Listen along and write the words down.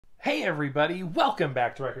Hey everybody, welcome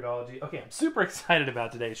back to Record-ology. Okay, I'm super excited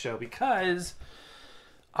about today's show because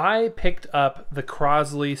I picked up the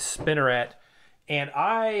Crosley Spinnerette and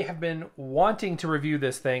I have been wanting to review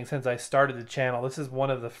this thing since I started the channel. This is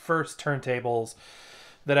one of the first turntables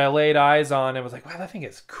that I laid eyes on and was like, wow, that thing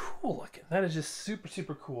is cool looking. That is just super,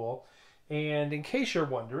 super cool. And in case you're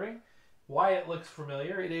wondering why it looks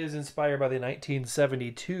familiar, it is inspired by the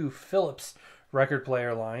 1972 Philips record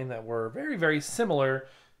player line that were very, very similar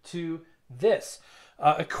to this.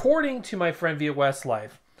 According to my friend via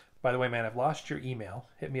Westlife, by the way, man, I've lost your email.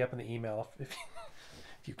 Hit me up in the email if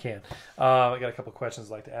you can. I got a couple questions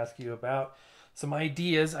I'd like to ask you about some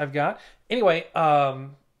ideas I've got. Anyway,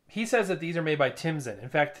 he says that these are made by Timson. In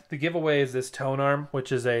fact, the giveaway is this tone arm,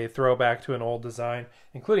 which is a throwback to an old design,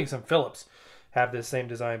 including some Philips have this same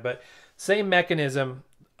design. But same mechanism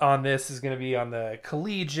on this is going to be on the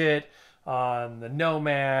Collegiate, on the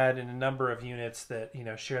Nomad, and a number of units that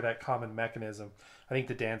share that common mechanism. I think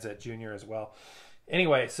the Danzet Junior as well.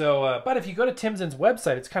 Anyway, so but if you go to Timson's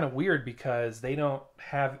website, it's kind of weird because they don't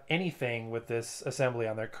have anything with this assembly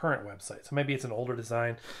on their current website. So maybe it's an older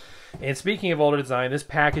design. And speaking of older design, this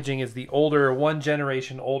packaging is the older, one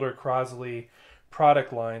generation older Crosley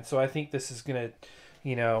product line. So I think this is gonna,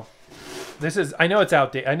 I know it's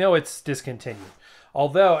outdated. I know it's discontinued.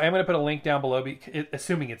 Although I'm going to put a link down below,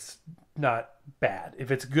 assuming it's not bad. If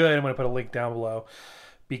it's good, I'm going to put a link down below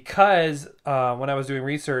because when I was doing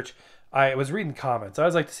research, I was reading comments. I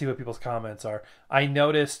always like to see what people's comments are. I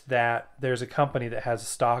noticed that there's a company that has a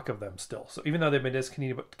stock of them still. So even though they've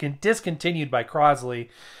been discontinued by Crosley,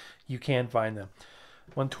 you can find them.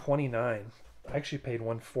 $129. I actually paid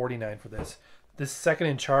 $149 for this. This second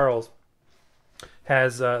in Charles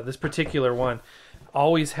has this particular one.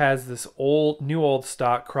 Always has this new old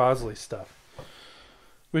stock Crosley stuff,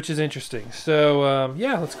 which is interesting. So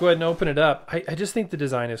yeah, let's go ahead and open it up. I just think the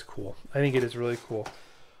design is cool. I think it is really cool.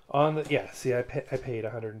 See, I paid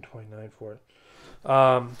 $129 for it.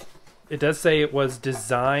 It does say it was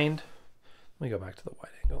designed. Let me go back to the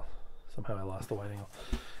wide angle. Somehow I lost the wide angle.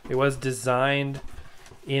 It was designed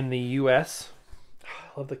in the U.S.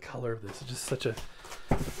 I love the color of this. It's just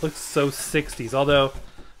looks so 60s. Although,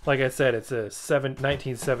 like I said, it's a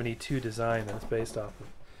 1972 design that it's based off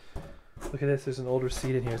of. Look at this. There's an old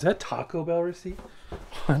receipt in here. Is that Taco Bell receipt?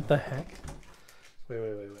 What the heck? Wait.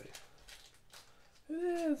 It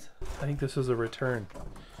is. I think this was a return.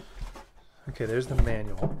 Okay, there's the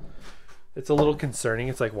manual. It's a little concerning.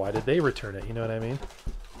 It's like, why did they return it? You know what I mean?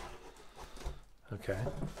 Okay.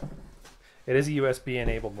 It is a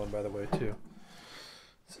USB-enabled one, by the way, too.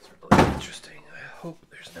 This is really interesting. I hope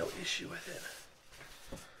there's no issue with it.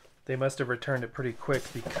 They must have returned it pretty quick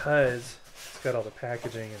because it's got all the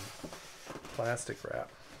packaging and plastic wrap.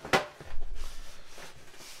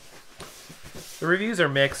 The reviews are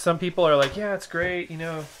mixed. Some people are like, yeah, it's great.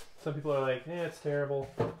 Some people are like, yeah, it's terrible.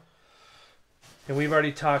 And we've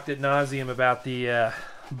already talked ad nauseum about the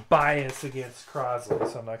bias against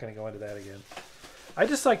Crosley, so I'm not going to go into that again. I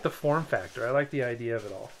just like the form factor. I like the idea of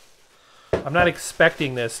it all. I'm not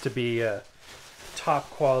expecting this to be a top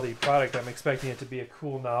quality product. I'm expecting it to be a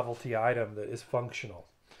cool novelty item that is functional.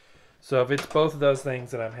 So if it's both of those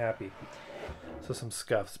things, then I'm happy. So some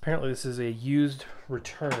scuffs. Apparently this is a used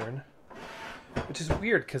return, which is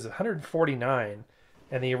weird because $149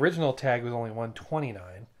 and the original tag was only $129,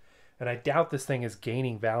 and I doubt this thing is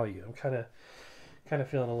gaining value. I'm kind of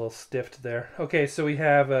feeling a little stiffed there. Okay, so we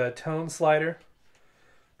have a tone slider,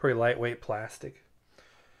 pretty lightweight plastic.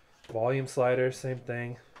 Volume slider, same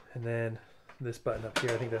thing, and then this button up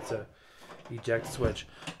here, I think that's a eject switch.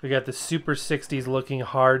 We got the super 60s looking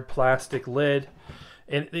hard plastic lid.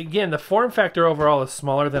 And again, the form factor overall is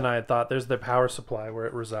smaller than I had thought. There's the power supply where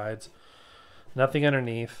it resides. Nothing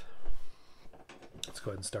underneath. Let's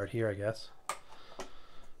go ahead and start here, I guess.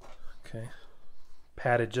 Okay.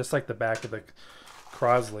 Padded just like the back of the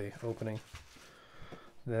Crosley opening.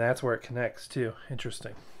 Then that's where it connects too.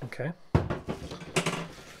 Interesting. Okay.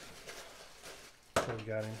 What we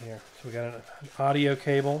got in here? So we got an audio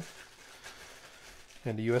cable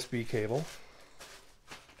and a USB cable.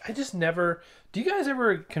 I just never. Do you guys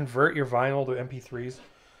ever convert your vinyl to MP3s?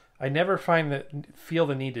 I never feel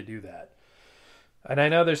the need to do that. And I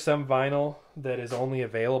know there's some vinyl that is only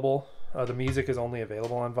available. The music is only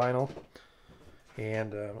available on vinyl.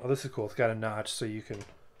 And oh, this is cool. It's got a notch so you can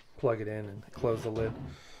plug it in and close the lid.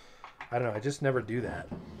 I don't know. I just never do that.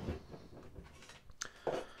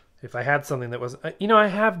 If I had something that was, I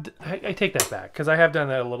take that back because I have done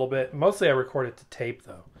that a little bit. Mostly I record it to tape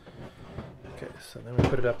though. Okay, so then we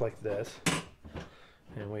put it up like this.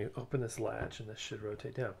 And we open this latch and this should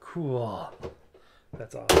rotate down. Cool.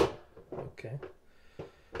 That's awesome. Okay.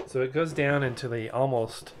 So it goes down into the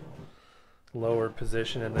almost lower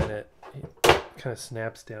position, and then it kind of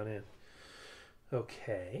snaps down in.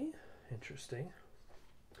 Okay, interesting.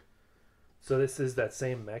 So this is that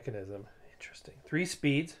same mechanism. Interesting. 3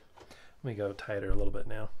 speeds. Let me go tighter a little bit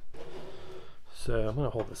now. So I'm going to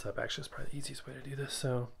hold this up. Actually, it's probably the easiest way to do this.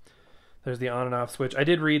 So there's the on and off switch. I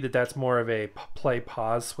did read that that's more of a play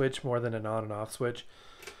pause switch more than an on and off switch.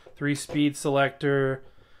 3 speed selector.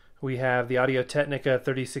 We have the Audio-Technica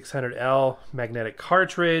 3600L magnetic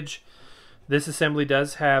cartridge. This assembly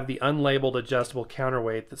does have the unlabeled adjustable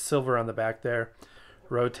counterweight. The silver on the back there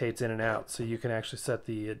rotates in and out, so you can actually set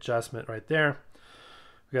the adjustment right there.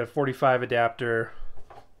 We got a 45 adapter,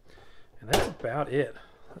 and that's about it.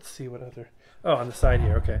 Let's see what other... Oh, on the side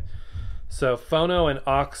here. Okay. So phono and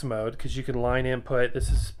aux mode, because you can line input.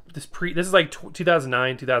 This is like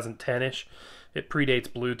 2009, 2010ish. It predates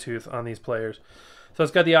Bluetooth on these players. So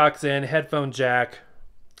it's got the aux in, headphone jack.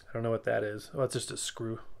 I don't know what that is. Oh, it's just a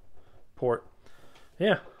screw port.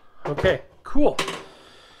 Yeah. Okay. Cool.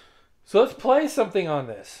 So let's play something on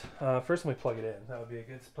this. First, let me plug it in. That would be a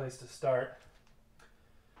good place to start.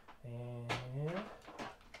 And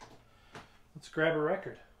let's grab a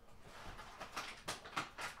record.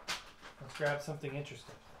 Let's grab something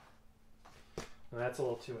interesting. Well, that's a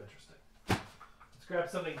little too interesting. Let's grab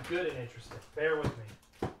something good and interesting. Bear with me.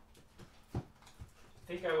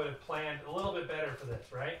 I think I would have planned a little bit better for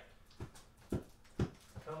this, right?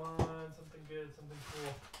 Come on, something good, something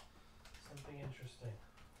cool, something interesting.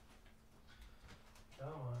 Come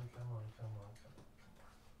on, come on, come on, come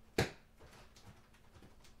on.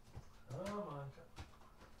 Come on, come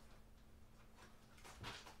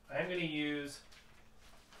on. I'm going to use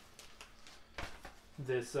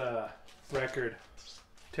this record.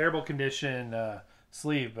 Terrible condition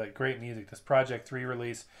sleeve, but great music. This Project 3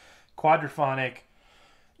 release. Quadraphonic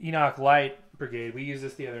Enoch Light Brigade. We used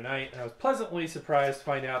this the other night, and I was pleasantly surprised to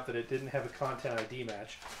find out that it didn't have a content ID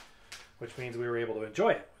match, which means we were able to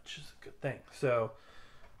enjoy it, which is a good thing. So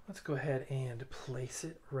let's go ahead and place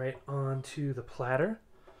it right onto the platter.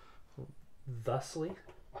 Thusly.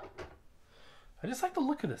 I just like the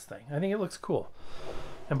look of this thing. I think it looks cool.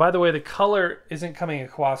 And by the way, the color isn't coming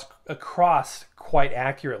across quite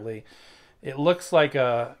accurately. It looks like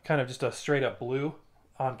a kind of just a straight up blue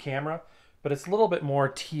on camera, but it's a little bit more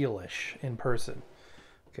tealish in person.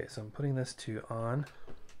 Okay, so I'm putting this to on.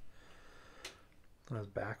 That was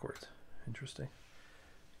backwards. Interesting.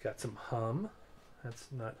 Got some hum. That's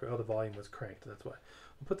not, oh, the volume was cranked. That's why.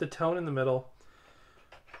 We'll put the tone in the middle,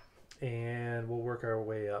 and we'll work our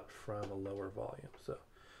way up from a lower volume. So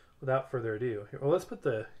without further ado, here, well, let's put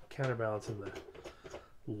the counterbalance in the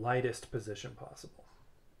lightest position possible.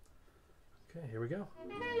 Okay, here we go.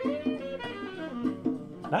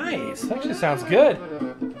 Nice. Actually sounds good.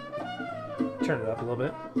 Turn it up a little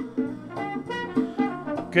bit.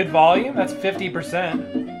 Good volume. That's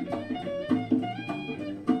 50%.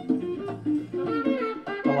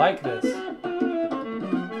 I like this.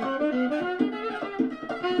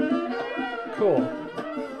 Cool.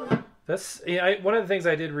 That's, yeah, one of the things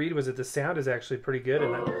I did read was that the sound is actually pretty good,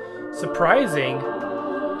 and that surprising.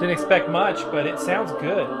 Didn't expect much, but it sounds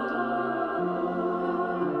good.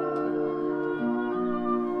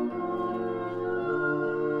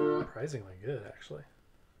 Surprisingly good, actually.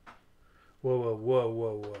 Whoa, whoa, whoa,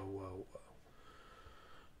 whoa, whoa, whoa, whoa.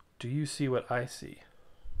 Do you see what I see?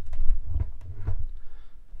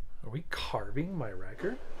 Are we carving my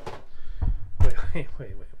record? Wait.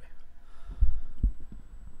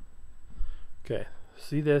 Okay,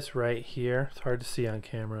 see this right here? It's hard to see on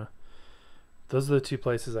camera. Those are the two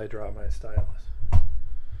places I draw my stylus.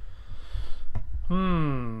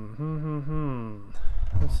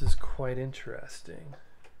 This is quite interesting.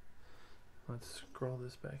 Let's scroll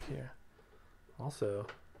this back here. Also,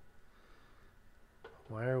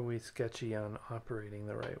 why are we sketchy on operating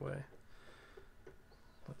the right way?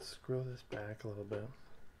 Let's scroll this back a little bit.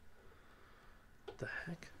 What the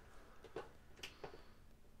heck?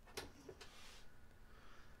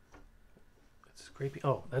 It's scraping.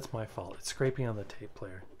 Oh, that's my fault. It's scraping on the tape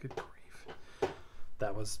player. Good grief.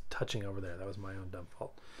 That was touching over there. That was my own dumb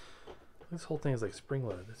fault. This whole thing is like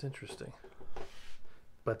spring-loaded. That's interesting.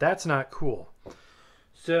 But that's not cool.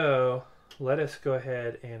 So let us go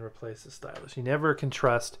ahead and replace the stylus. You never can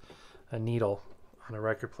trust a needle on a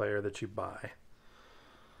record player that you buy.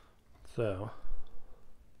 So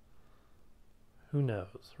who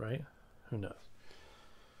knows, right? Who knows?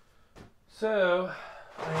 So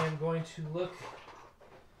I am going to look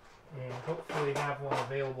and hopefully have one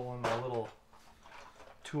available in my little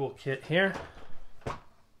tool kit here.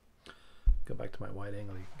 Go back to my wide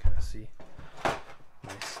angle, you can kind of see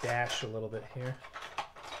my stash a little bit here.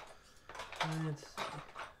 Let's see.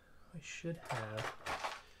 I should have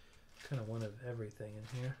kind of one of everything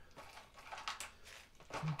in here.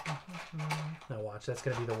 Now watch, that's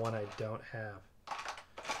going to be the one I don't have. I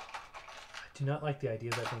do not like the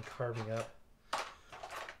idea of that thing carving up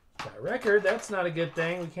that record. That's not a good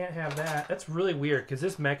thing. We can't have that. That's really weird because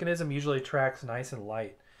this mechanism usually tracks nice and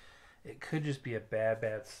light. It could just be a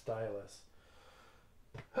bad stylus.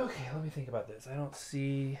 Okay, let me think about this. I don't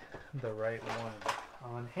see the right one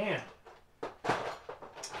on hand.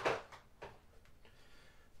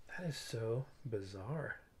 That is so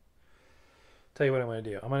bizarre. Tell you what I'm going to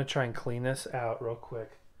do. I'm going to try and clean this out real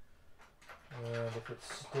quick. And if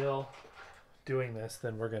it's still doing this,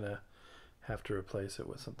 then we're going to have to replace it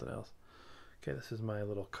with something else. Okay, this is my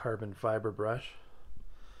little carbon fiber brush.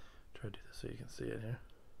 Try to do this so you can see it here.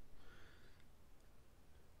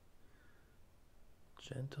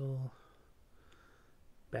 Gentle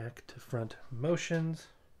back to front motions.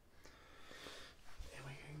 And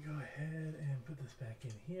we can go ahead and put this back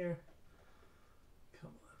in here. Come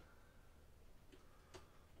on.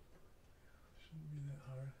 Shouldn't be that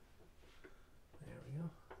hard. There we go.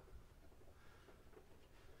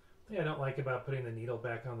 The thing I don't like about putting the needle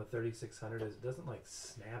back on the 3600 is it doesn't like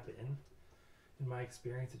snap in. In my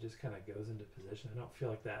experience, it just kind of goes into position. I don't feel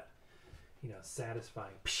like that, you know,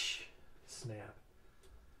 satisfying psh, snap.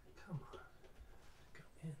 Come on, go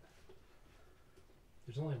in.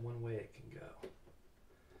 There's only one way it can go.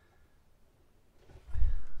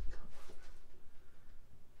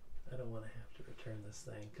 I don't want to have to return this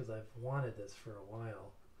thing because I've wanted this for a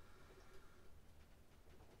while.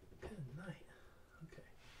 Good night. Okay,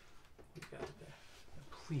 we got it there. Now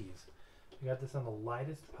please, we got this on the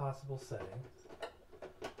lightest possible setting.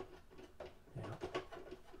 Yeah,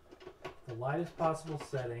 the lightest possible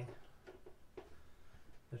setting.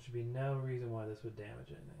 There should be no reason why this would damage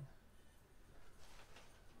anything.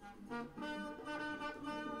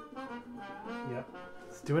 Yep.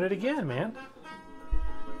 It's doing it again, man.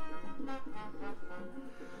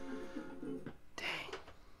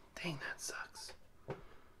 Dang, that sucks.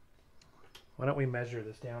 Why don't we measure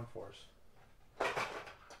this downforce?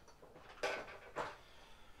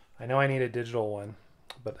 I know I need a digital one,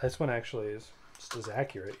 but this one actually is just as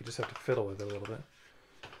accurate. You just have to fiddle with it a little bit.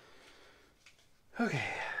 Okay,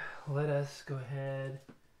 let us go ahead.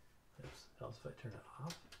 Oops, helps if I turn it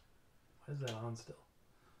off. Why is that on still?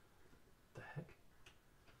 What the heck?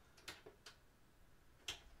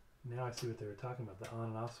 Now I see what they were talking about. The on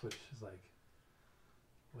and off switch is like,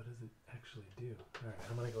 what does it actually do? All right,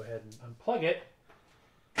 I'm going to go ahead and unplug it.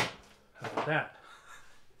 How about that?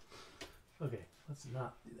 Okay, let's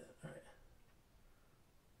not do that. All right.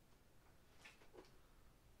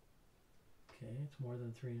 Okay, it's more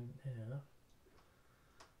than 3.5.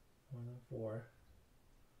 More than 4.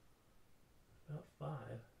 About 5.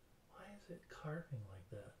 Why is it carving like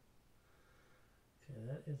that? Okay,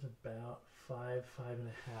 that is about 5.5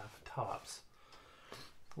 tops.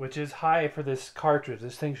 Which is high for this cartridge.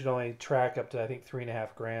 This thing should only track up to, I think,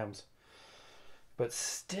 3.5 grams. But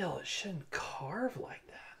still, it shouldn't carve like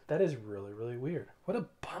that. That is really, really weird. What a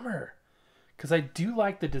bummer. Because I do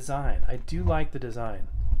like the design. I do like the design.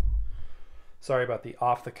 Sorry about the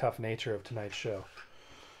off-the-cuff nature of tonight's show.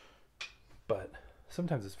 But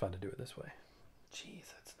sometimes it's fun to do it this way. Jeez,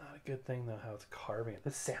 that's not a good thing, though, how it's carving it.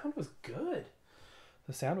 The sound was good.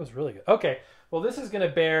 The sound was really good. Okay, well, this is going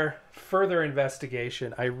to bear further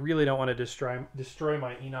investigation. I really don't want to destroy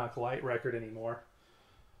my Enoch Light record anymore.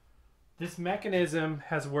 This mechanism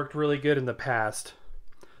has worked really good in the past.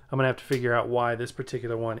 I'm going to have to figure out why this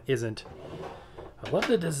particular one isn't. I love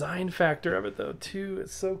the design factor of it, though, too.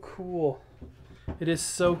 It's so cool. It is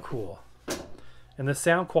so cool. And the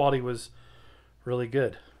sound quality was really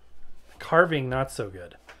good. Carving, not so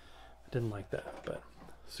good. I didn't like that, but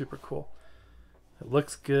super cool. It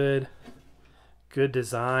looks good. Good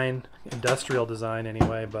design. Industrial design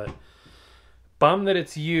anyway, but bummed that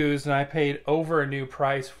it's used and I paid over a new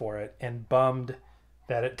price for it and bummed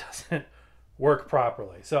that it doesn't work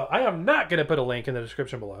properly. So I am not going to put a link in the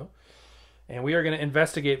description below. And we are going to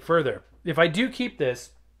investigate further. If I do keep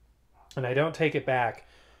this and I don't take it back,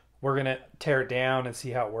 we're going to tear it down and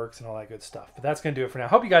see how it works and all that good stuff. But that's going to do it for now.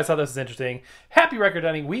 Hope you guys thought this was interesting. Happy record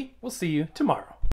hunting. We will see you tomorrow.